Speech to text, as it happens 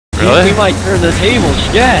Really? He might turn the tables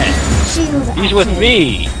yet. He's with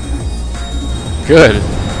me. Good.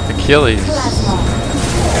 Achilles.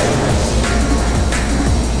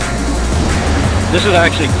 This is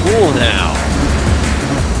actually cool now.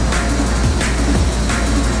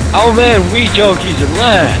 Oh man, we junkies at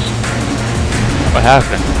last. What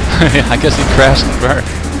happened? I guess he crashed and burned.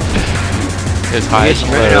 His highest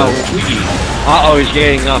low. Uh-oh, he's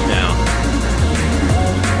getting up now.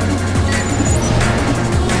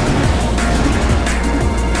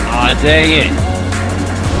 Aw, dang it.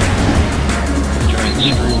 Trying to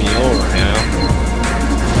screw me over now.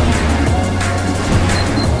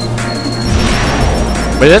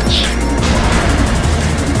 Bitch!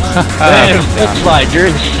 Man, looks like you're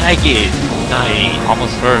in second. Nice.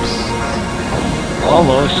 Almost first.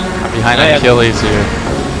 Almost. I'm behind Achilles here.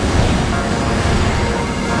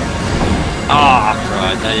 Ah,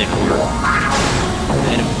 crud, that didn't work.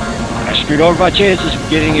 And I screwed over my chances of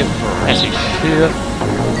getting it first. Yeah.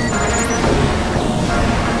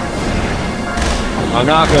 I'm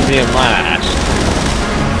not going to be in last.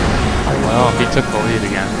 Well, he took the lead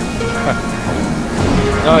again.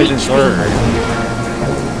 No, he's in third.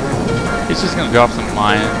 He's just gonna drop some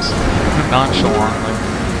mines nonchalantly.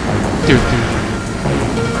 Dude.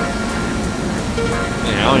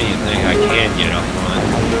 Man, I don't even think I can get up front.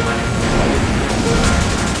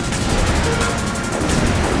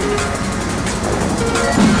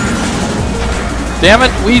 Damn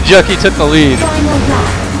it, Weed Junkie took the lead.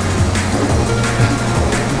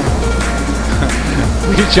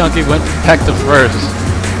 Weed Junkie went back to first.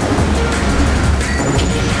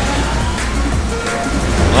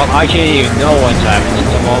 Well, I can't even know what's happening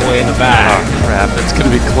since I'm all the way in the back. Oh crap, it's gonna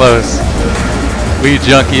be close. Weed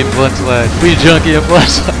Junkie and Bloodslide. Weed Junkie and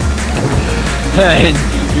Bloodslide. And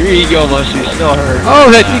your ego must be still hurt. Oh,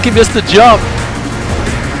 I think he missed the jump.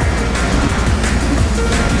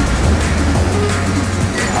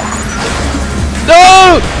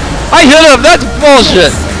 No! I hit him! That's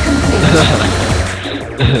bullshit!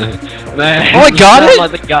 Man, oh, I got it?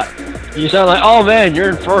 Like you sound like, oh man, you're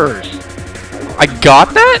in first. I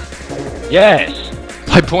got that? Yes.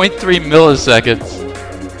 By 0.3 milliseconds.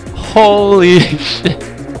 Holy shit.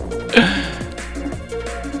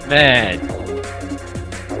 Man.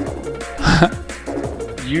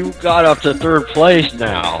 You got up to third place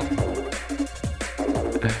now.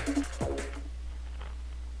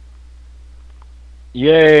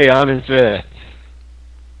 Yay, I'm in fifth.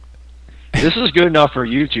 This is good enough for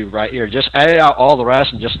YouTube right here. Just edit out all the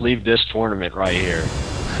rest and just leave this tournament right here.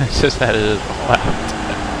 Just edited left.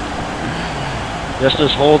 Just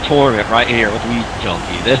this whole tournament right here with Weed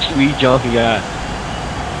Junkie. This Weed Junkie guy.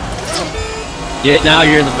 Yeah, now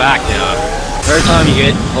you're in the back now. Every time you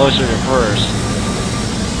get closer to first.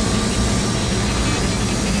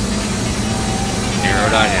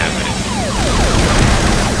 Aerodynamic.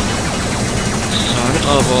 Son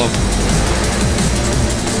of a...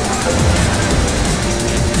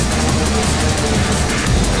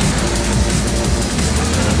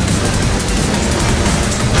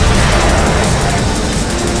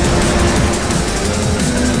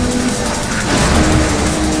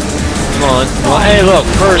 Come on. Well, hey, look,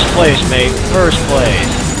 first place, mate. First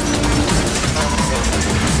place.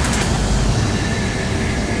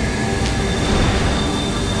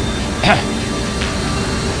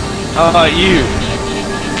 How about you?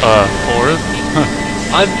 Fourth?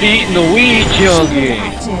 I'm beating the Weed Junkie.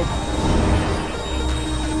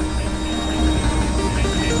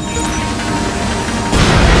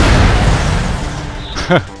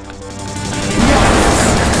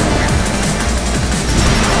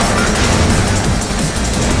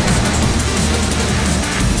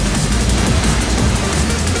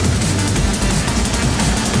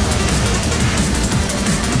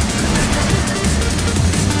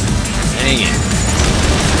 Dang it.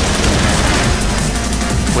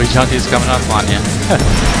 Weed Junkie's coming up on you.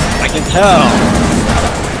 I can tell.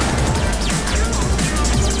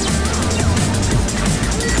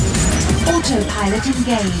 Autopilot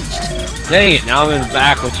engaged. Dang it, now I'm in the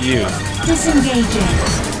back with you. Disengaging.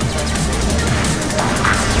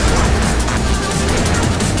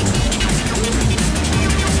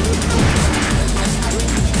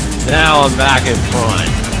 Now I'm back in front.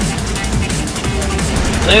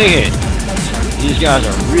 Dang it. These guys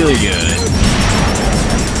are really good.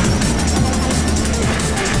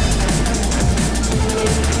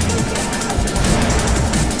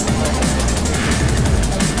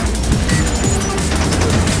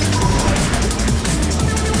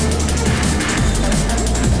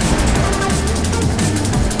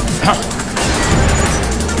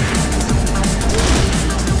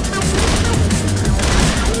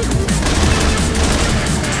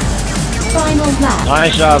 Final lap.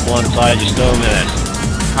 Nice job, Blindside, you still missed.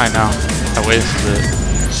 I know. I wasted it.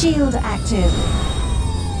 Shield active.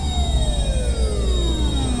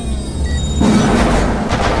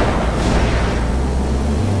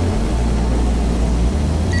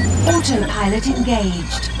 Autopilot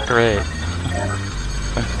engaged. Great.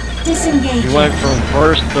 Disengaging. You went from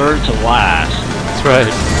first, third to last. That's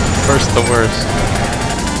right. First the worst.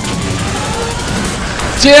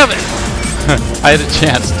 Damn it! I had a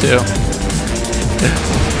chance too.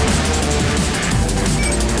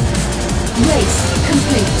 Race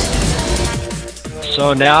complete.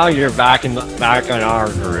 So now you're back on our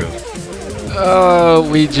groove. Oh,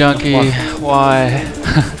 wee junkie. Why?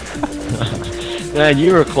 Man,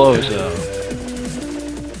 you were close though.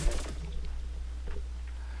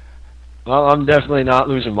 Well, I'm definitely not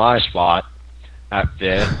losing my spot at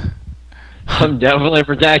fifth. I'm definitely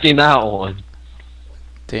protecting that one.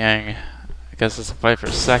 Dang. I guess it's a fight for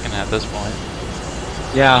second at this point.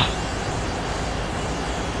 Yeah.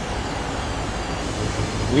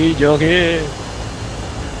 We joking.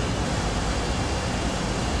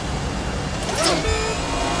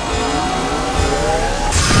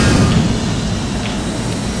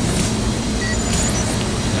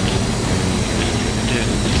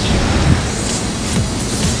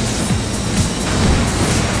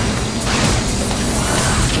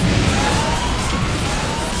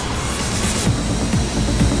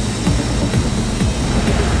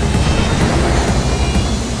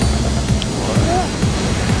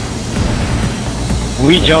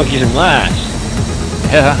 We junkies in last.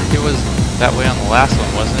 Yeah, he was that way on the last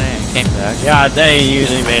one, wasn't he? And came back. Yeah, they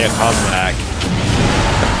usually made a comeback.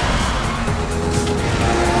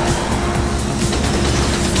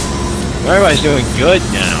 Everybody's doing good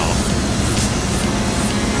now.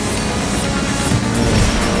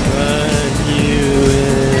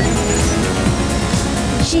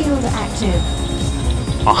 Shield active.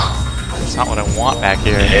 Oh, that's not what I want back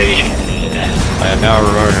here. I have now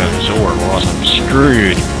reverted to absorb, or else I'm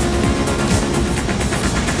screwed.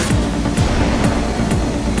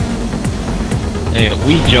 Hey,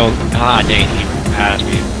 we joke. Ah, dang, he passed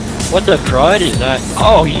me. What the crud is that?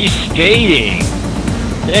 Oh, he's skating!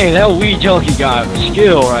 Dang, that wee junkie got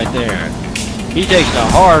skill right there. He takes the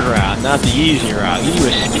hard route, not the easy route. He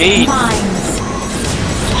was skating. Mines.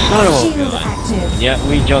 Son of a Shield gun. active. Yeah,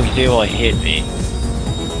 wee junkie's able to hit me.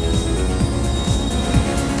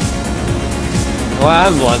 Well,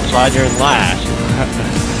 I'm Bloodslide, you're in last.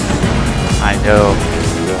 I know.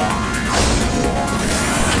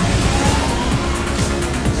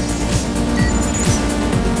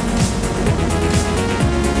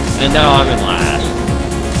 And now I'm in last.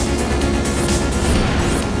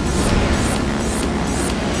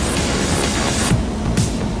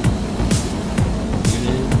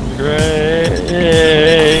 Great.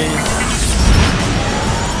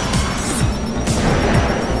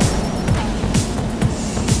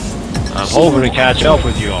 I'm hoping to catch up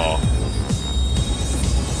with you all.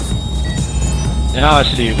 Now I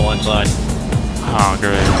see you, Blindside. Oh,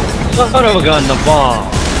 great. Son of a gun, the bomb.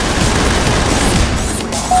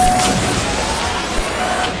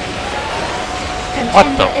 What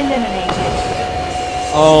the? Eliminated.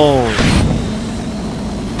 Oh,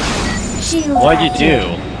 Shield what'd you active.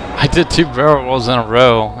 do? I did 2 barrel rolls in a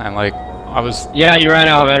row, and like, I was... Yeah, you ran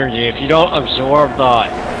out of energy. If you don't absorb the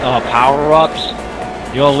power-ups,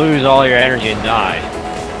 you'll lose all your energy and die.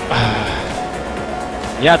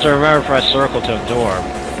 You have to remember to press circle to absorb.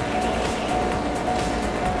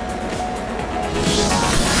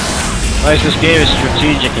 At least this game is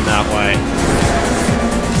strategic in that way.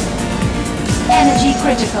 Energy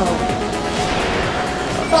critical.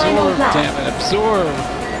 Final Absorb, lap. damn it, absorb!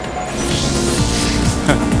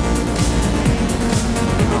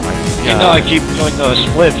 Oh my Even though I keep doing those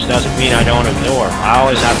flips doesn't mean I don't absorb. I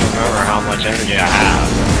always have to remember how much energy I have.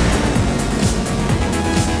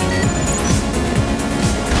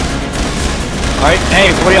 Alright, hey,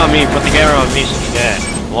 put it on me. Put the camera on me so you dead.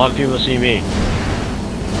 A lot of people see me.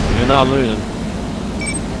 Even though I'm losing.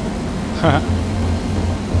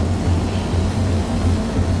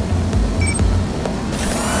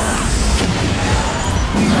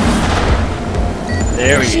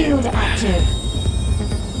 There we go. Shield active.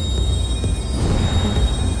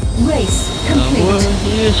 Race complete.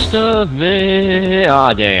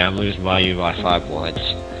 Ah, dang, I'm losing by you by 5 points.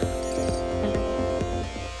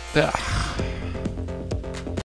 Ugh.